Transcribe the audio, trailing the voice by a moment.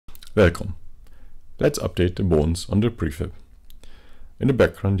Welcome. Let's update the bones on the prefab. In the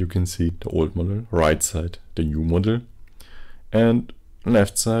background you can see the old model, right side the new model, and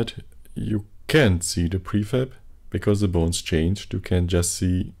left side you can't see the prefab because the bones changed. You can just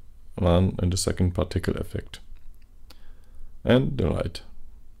see one and the second particle effect and the light.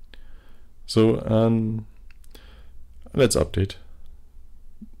 So let's update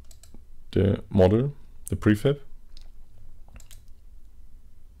the model, the prefab.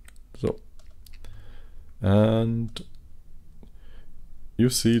 So, and you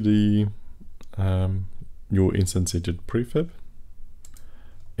see the new instantiated prefab.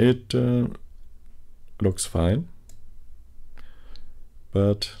 It looks fine,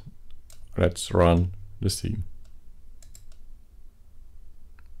 but let's run the scene.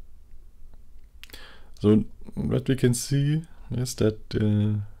 So what we can see is that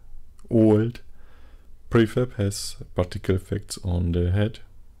the old prefab has particle effects on the head,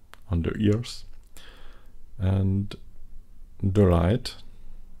 on the ears, and the light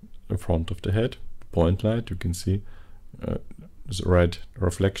in front of the head, point light, you can see this red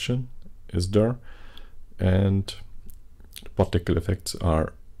reflection is there, and the particle effects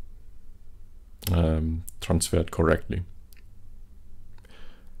are transferred correctly.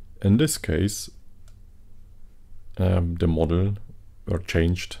 In this case, the model were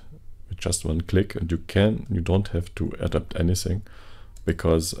changed with just one click, and you don't have to adapt anything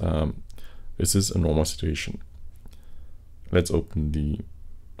because this is a normal situation. Let's open the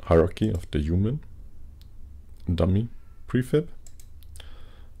hierarchy of the human dummy prefab,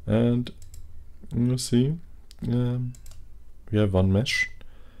 and you see we have one mesh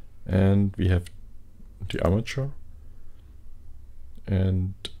and we have the armature,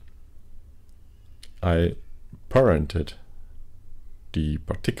 and I parented the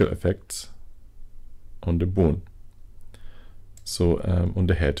particle effects on the bone, so on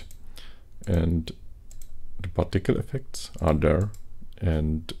the head, and the particle effects are there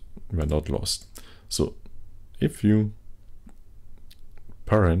and were not lost. So if you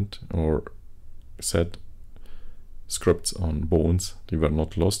parent or set scripts on bones, they were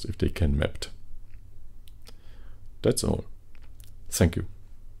not lost if they can mapped. That's all. Thank you.